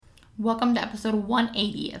Welcome to episode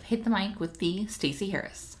 180 of Hit the Mic with the Stacey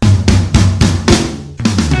Harris.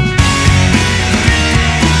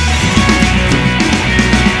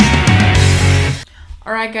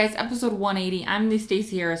 Alright guys, episode 180. I'm the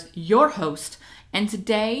Stacey Harris, your host, and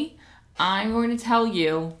today I'm going to tell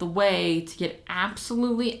you the way to get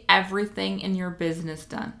absolutely everything in your business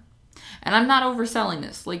done. And I'm not overselling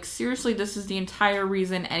this. Like, seriously, this is the entire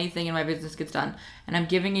reason anything in my business gets done. And I'm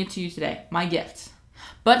giving it to you today. My gift.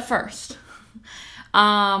 But first,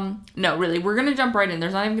 no, really, we're going to jump right in.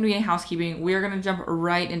 There's not even going to be any housekeeping. We're going to jump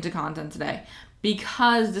right into content today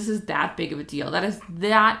because this is that big of a deal.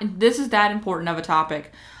 This is that important of a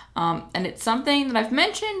topic. And it's something that I've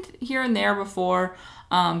mentioned here and there before,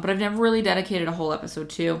 but I've never really dedicated a whole episode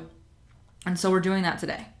to. And so we're doing that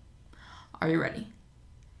today. Are you ready?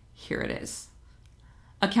 Here it is.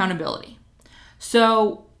 Accountability.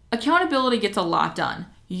 So accountability gets a lot done.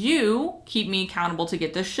 You keep me accountable to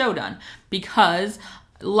get this show done because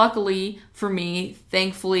luckily for me,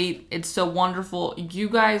 thankfully, it's so wonderful. You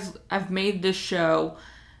guys have made this show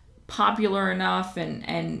popular enough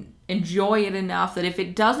and enjoy it enough that if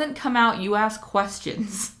it doesn't come out, you ask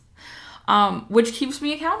questions, which keeps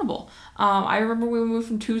me accountable. I remember when we moved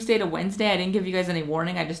from Tuesday to Wednesday, I didn't give you guys any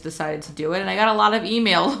warning. I just decided to do it. And I got a lot of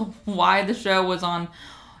emails why the show was on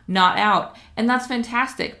not out. And that's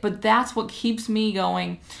fantastic. But that's what keeps me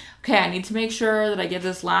going. Okay, I need to make sure that I get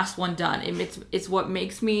this last one done. It's what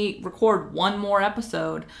makes me record one more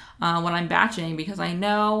episode when I'm batching because I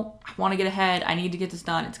know I want to get ahead. I need to get this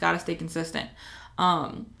done. It's got to stay consistent.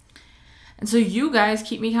 And so you guys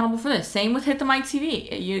keep me accountable for this. Same with Hit the Mic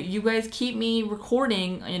TV. You guys keep me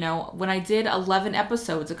recording. You know, when I did 11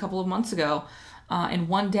 episodes a couple of months ago in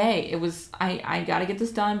one day, it was, I got to get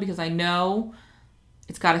this done because I know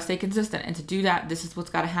it's got to stay consistent. And to do that, this is what's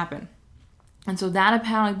got to happen. And so that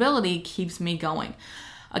accountability keeps me going.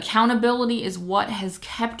 Accountability is what has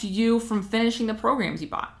kept you from finishing the programs you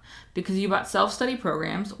bought. Because you bought self-study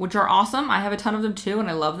programs, which are awesome. I have a ton of them too, and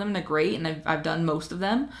I love them, and they're great, and I've done most of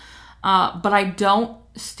them. But I don't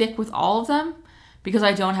stick with all of them because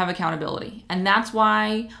I don't have accountability. And that's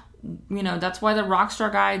why, that's why the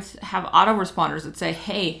Rockstar guides have autoresponders that say,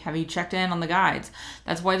 hey, have you checked in on the guides?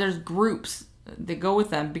 That's why there's groups that go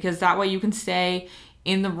with them because that way you can stay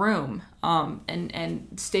in the room and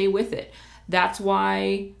stay with it. That's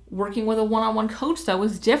why working with a one-on-one coach, though,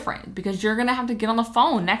 is different because you're going to have to get on the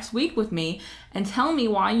phone next week with me and tell me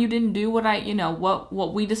why you didn't do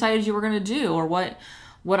what we decided you were going to do or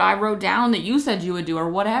what I wrote down that you said you would do or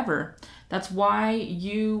whatever. That's why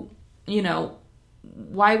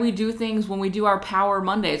why we do things when we do our Power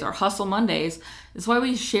Mondays, our Hustle Mondays. It's why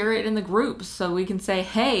we share it in the groups so we can say,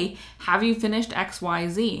 hey, have you finished X, Y,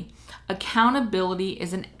 Z? Accountability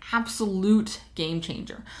is an absolute game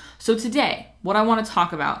changer. So today, what I want to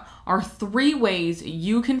talk about are 3 ways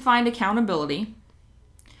you can find accountability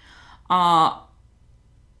right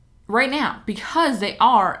now because they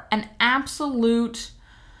are an absolute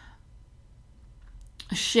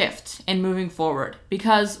shift in moving forward.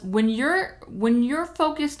 Because when you're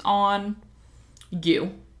focused on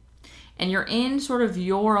you and you're in sort of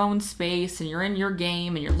your own space and you're in your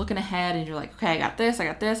game and you're looking ahead and you're like, okay, I got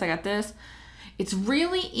this. It's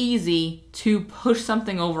really easy to push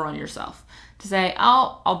something over on yourself to say,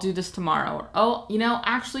 oh, I'll do this tomorrow. Or,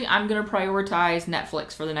 actually I'm going to prioritize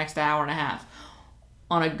Netflix for the next hour and a half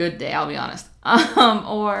on a good day, I'll be honest.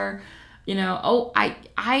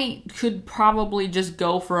 I could probably just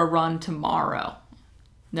go for a run tomorrow.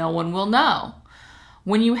 No one will know.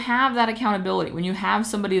 When you have that accountability, when you have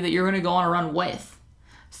somebody that you're going to go on a run with,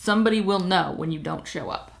 somebody will know when you don't show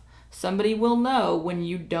up. Somebody will know when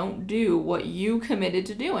you don't do what you committed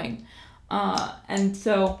to doing. And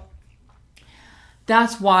so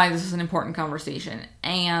that's why this is an important conversation.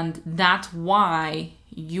 And that's why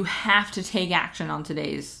you have to take action on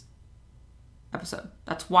today's episode.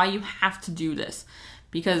 That's why you have to do this.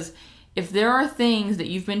 Because if there are things that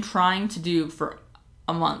you've been trying to do for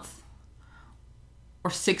a month, or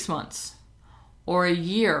 6 months, or a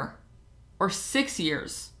year, or 6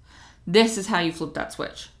 years, this is how you flip that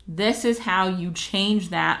switch. This is how you change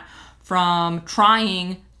that from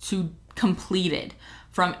trying to completed,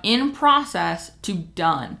 from in process to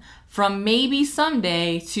done, from maybe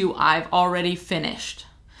someday to I've already finished.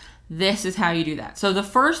 This is how you do that. So the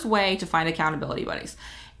first way to find accountability buddies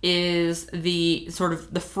is the sort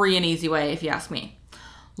of the free and easy way, if you ask me.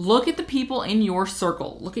 Look at the people in your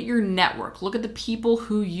circle. Look at your network. Look at the people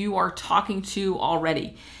who you are talking to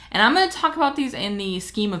already. And I'm going to talk about these in the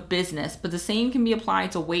scheme of business, but the same can be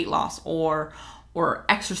applied to weight loss or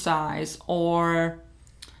exercise or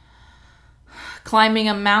climbing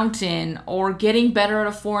a mountain or getting better at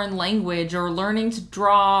a foreign language or learning to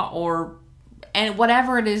draw and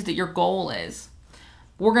whatever it is that your goal is.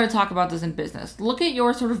 We're going to talk about this in business. Look at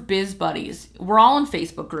your sort of biz buddies. We're all in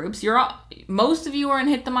Facebook groups. Most of you are in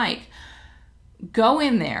Hit the Mic. Go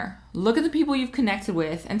in there, look at the people you've connected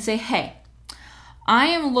with and say, hey, I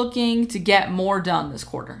am looking to get more done this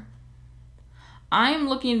quarter. I am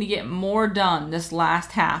looking to get more done this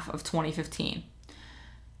last half of 2015.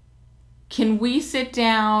 Can we sit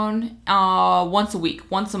down once a week,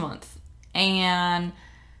 once a month, and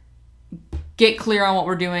get clear on what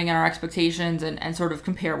we're doing and our expectations and sort of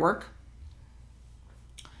compare work?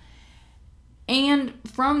 And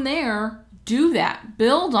from there, do that.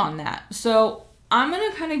 Build on that. So I'm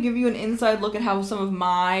going to kind of give you an inside look at how some of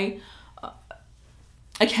my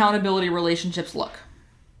accountability relationships look.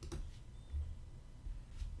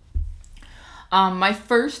 My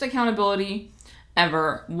first accountability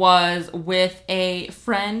ever was with a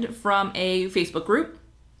friend from a Facebook group.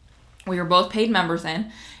 We were both paid members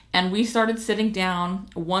in, and we started sitting down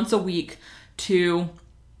once a week to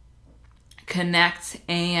connect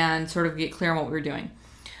and sort of get clear on what we were doing.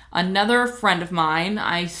 Another friend of mine,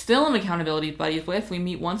 I still am accountability buddies with. We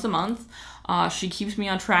meet once a month. She keeps me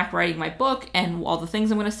on track writing my book and all the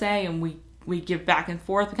things I'm going to say, and we give back and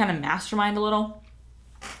forth. We kind of mastermind a little.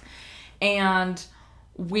 And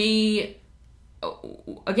we,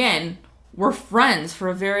 again, were friends for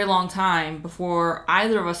a very long time before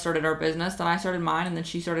either of us started our business. Then I started mine, and then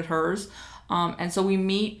she started hers. And so we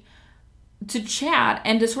meet to chat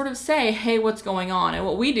and to sort of say, hey, what's going on? And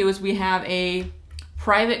what we do is we have a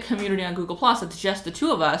private community on Google+. It's just the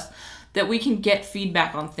two of us that we can get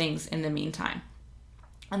feedback on things in the meantime.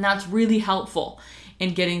 And that's really helpful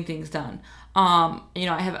in getting things done. I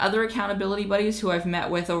have other accountability buddies who I've met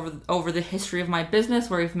with over the history of my business,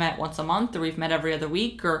 where we've met once a month, or we've met every other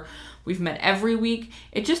week, or we've met every week.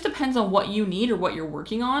 It just depends on what you need or what you're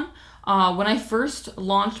working on. When I first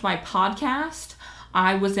launched my podcast,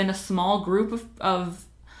 I was in a small group of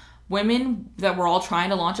women that were all trying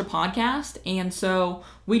to launch a podcast. And so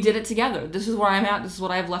we did it together. This is where I'm at. This is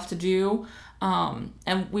what I have left to do.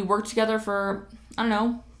 And we worked together for,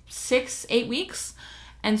 6-8 weeks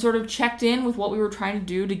and sort of checked in with what we were trying to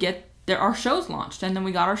do to get our shows launched. And then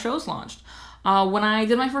we got our shows launched. When I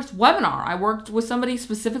did my first webinar, I worked with somebody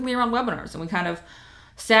specifically around webinars, and we kind of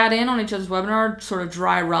sat in on each other's webinar, sort of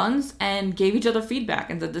dry runs, and gave each other feedback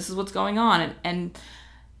and said, this is what's going on, and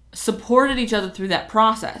supported each other through that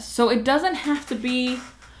process. So it doesn't have to be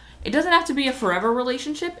a forever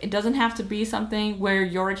relationship. It doesn't have to be something where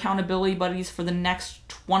you're accountability buddies for the next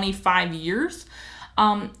 25 years.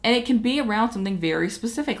 And it can be around something very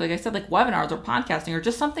specific. Like I said, like webinars or podcasting, or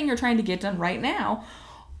just something you're trying to get done right now.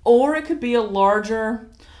 Or it could be a larger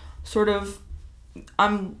sort of,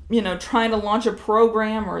 I'm, trying to launch a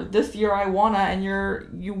program, or this year I wanna, and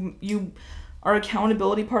you are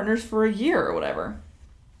accountability partners for a year or whatever.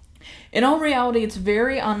 In all reality, it's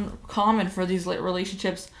very uncommon for these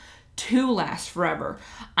relationships to last forever.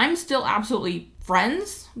 I'm still absolutely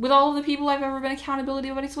friends with all of the people I've ever been accountability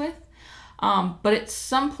buddies with. But at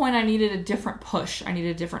some point I needed a different push. I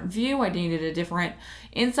needed a different view. I needed a different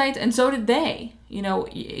insight. And so did they.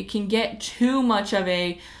 It can get too much of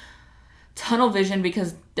a tunnel vision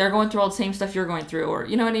because they're going through all the same stuff you're going through. Or,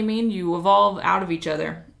 you know what I mean? You evolve out of each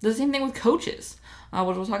other. The same thing with coaches,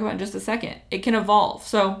 which we'll talk about in just a second. It can evolve.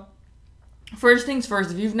 So first things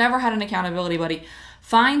first, if you've never had an accountability buddy,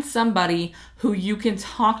 find somebody who you can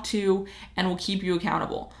talk to and will keep you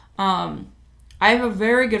accountable. I have a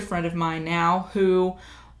very good friend of mine now who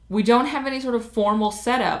we don't have any sort of formal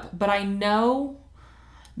setup, but I know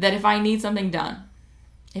that if I need something done,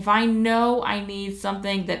 if I know I need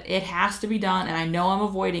something that it has to be done and I know I'm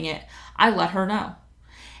avoiding it, I let her know.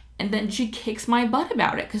 And then she kicks my butt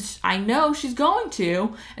about it because I know she's going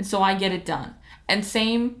to, and so I get it done. And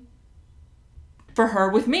same for her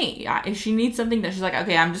with me. If she needs something that she's like,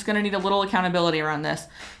 okay, I'm just going to need a little accountability around this.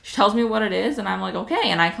 She tells me what it is, and I'm like, okay.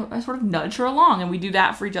 And I sort of nudge her along, and we do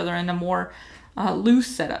that for each other in a more loose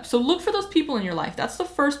setup. So look for those people in your life. That's the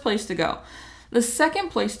first place to go. The second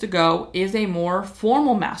place to go is a more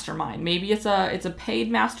formal mastermind. Maybe it's a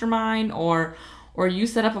paid mastermind, or you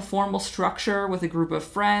set up a formal structure with a group of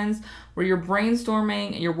friends where you're brainstorming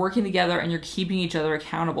and you're working together and you're keeping each other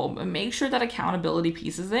accountable. But make sure that accountability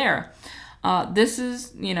piece is there. This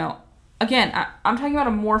is, again, I'm talking about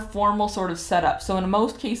a more formal sort of setup. So in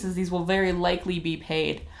most cases, these will very likely be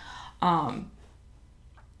paid,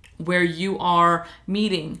 where you are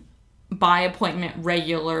meeting by appointment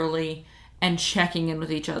regularly and checking in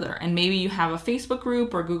with each other. And maybe you have a Facebook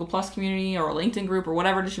group or a Google Plus community or a LinkedIn group or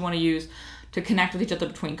whatever it is you want to use to connect with each other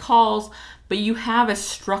between calls, but you have a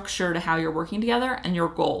structure to how you're working together and your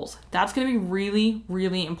goals. That's going to be really,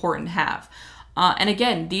 really important to have. And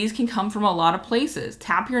again, these can come from a lot of places.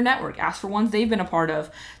 Tap your network. Ask for ones they've been a part of.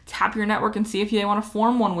 Tap your network and see if they want to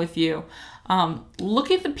form one with you. Look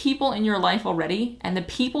at the people in your life already and the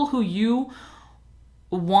people who you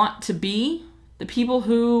want to be, the people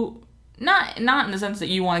who, not in the sense that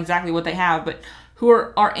you want exactly what they have, but who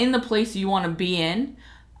are in the place you want to be in,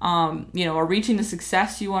 are reaching the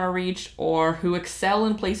success you want to reach, or who excel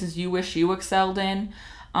in places you wish you excelled in.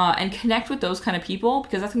 And connect with those kind of people,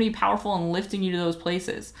 because that's going to be powerful in lifting you to those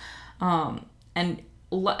places. And in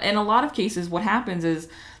a lot of cases, what happens is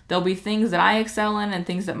there'll be things that I excel in and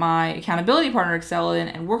things that my accountability partner excel in,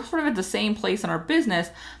 and we're sort of at the same place in our business,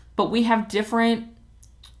 but we have different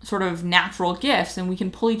sort of natural gifts, and we can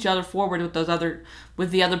pull each other forward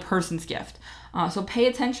with the other person's gift. So pay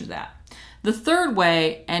attention to that. The third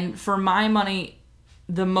way, and for my money,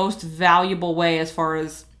 the most valuable way as far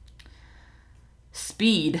as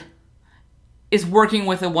speed, is working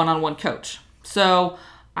with a one-on-one coach. So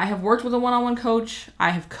I have worked with a one-on-one coach. I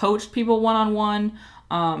have coached people one-on-one.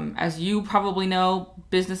 As you probably know,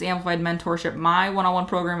 Business Amplified Mentorship, my one-on-one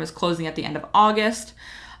program is closing at the end of August.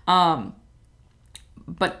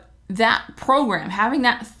 But that program, having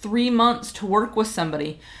that 3 months to work with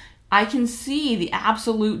somebody, I can see the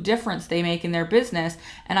absolute difference they make in their business.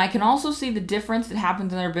 And I can also see the difference that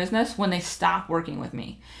happens in their business when they stop working with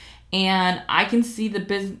me. And I can see the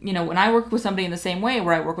business, when I work with somebody in the same way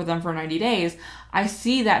where I work with them for 90 days, I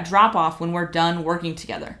see that drop off when we're done working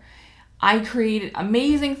together. I created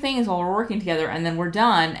amazing things while we're working together, and then we're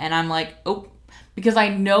done. And I'm like, oh, because I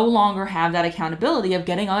no longer have that accountability of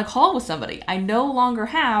getting on a call with somebody. I no longer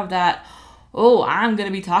have that, oh, I'm going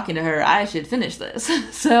to be talking to her, I should finish this.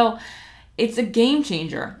 So it's a game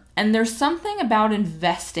changer. And there's something about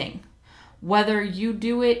investing, whether you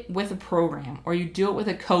do it with a program or you do it with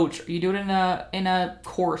a coach or you do it in a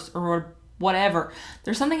course or whatever.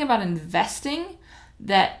 There's something about investing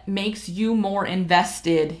that makes you more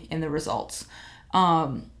invested in the results.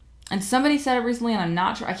 And somebody said it recently, and I'm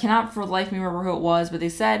not sure, I cannot for the life of me remember who it was, but they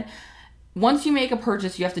said, once you make a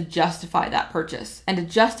purchase, you have to justify that purchase. And to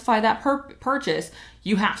justify that purchase,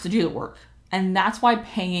 you have to do the work. And that's why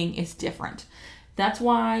paying is different. That's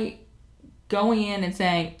why going in and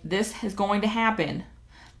saying, this is going to happen,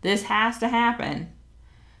 this has to happen,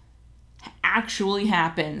 actually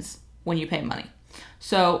happens when you pay money.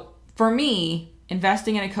 So for me,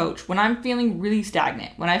 investing in a coach, when I'm feeling really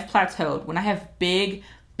stagnant, when I've plateaued, when I have big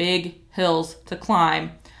hills to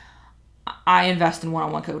climb, I invest in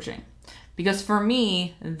one-on-one coaching. Because for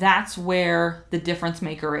me, that's where the difference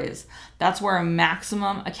maker is. That's where a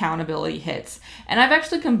maximum accountability hits. And I've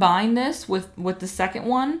actually combined this with the second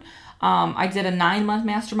one. I did a 9-month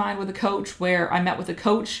mastermind with a coach where I met with a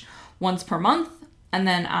coach once per month. And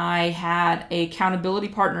then I had accountability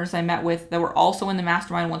partners I met with that were also in the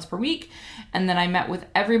mastermind once per week. And then I met with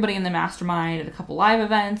everybody in the mastermind at a couple live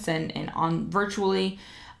events and on virtually.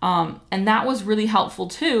 And that was really helpful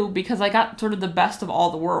too, because I got sort of the best of all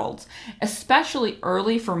the worlds, especially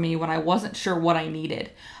early for me when I wasn't sure what I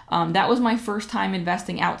needed. That was my first time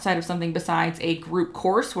investing outside of something besides a group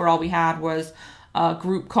course where all we had was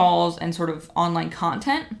group calls and sort of online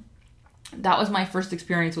content. That was my first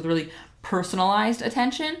experience with really personalized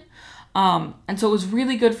attention. And so it was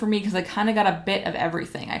really good for me because I kind of got a bit of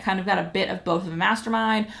everything. I kind of got a bit of both of a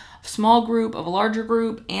mastermind, a small group, of a larger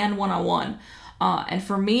group, and one-on-one. And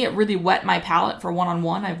for me, it really whet my palate for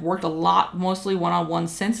one-on-one. I've worked a lot, mostly one-on-one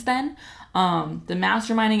since then. The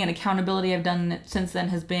masterminding and accountability I've done since then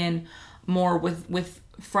has been more with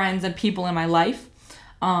friends and people in my life.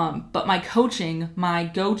 But my coaching, my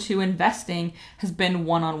go-to investing has been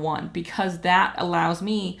one-on-one, because that allows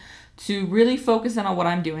me to really focus in on what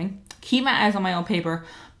I'm doing, keep my eyes on my own paper,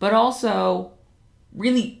 but also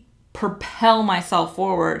really propel myself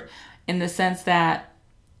forward in the sense that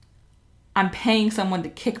I'm paying someone to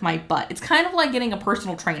kick my butt. It's kind of like getting a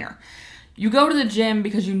personal trainer. You go to the gym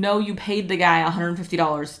because you know you paid the guy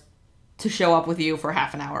 $150 to show up with you for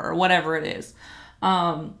half an hour or whatever it is.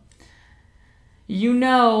 You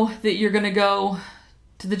know that you're going to go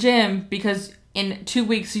to the gym because in 2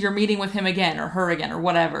 weeks you're meeting with him again or her again or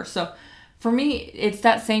whatever. So for me, it's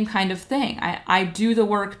that same kind of thing. I do the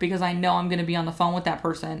work because I know I'm going to be on the phone with that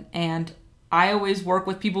person, and I always work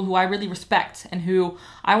with people who I really respect and who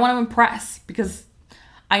I want to impress because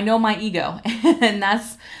I know my ego, and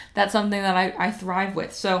that's something that I thrive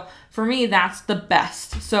with. So for me, that's the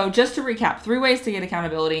best. So just to recap, 3 ways to get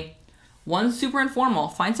accountability. 1, super informal.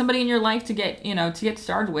 Find somebody in your life to get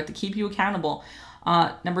started with, to keep you accountable.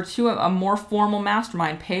 Number 2, a more formal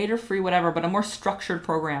mastermind, paid or free, whatever, but a more structured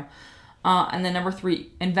program. And then number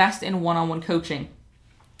 3, invest in one-on-one coaching.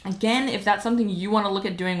 Again, if that's something you want to look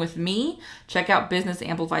at doing with me, check out Business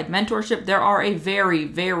Amplified Mentorship. There are a very,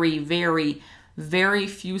 very, very, very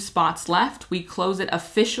few spots left. We close it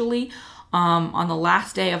officially on the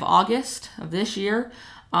last day of August of this year.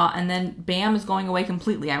 And then BAM is going away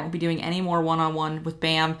completely. I won't be doing any more one-on-one with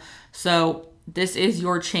BAM. So this is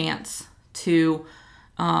your chance to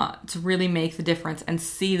really make the difference and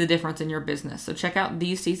see the difference in your business. So check out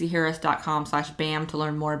thestaceyharris.com/BAM to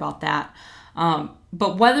learn more about that.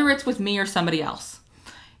 But whether it's with me or somebody else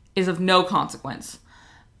is of no consequence.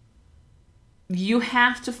 You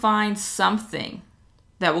have to find something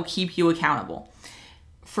that will keep you accountable.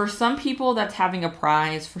 For some people, that's having a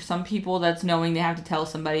prize. For some people, that's knowing they have to tell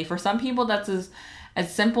somebody. For some people, that's as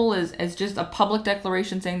simple as just a public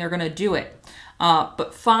declaration saying they're going to do it.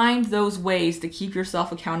 But find those ways to keep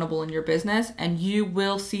yourself accountable in your business, and you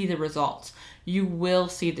will see the results. You will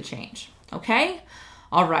see the change. Okay?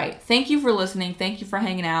 All right. Thank you for listening. Thank you for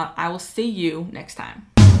hanging out. I will see you next time.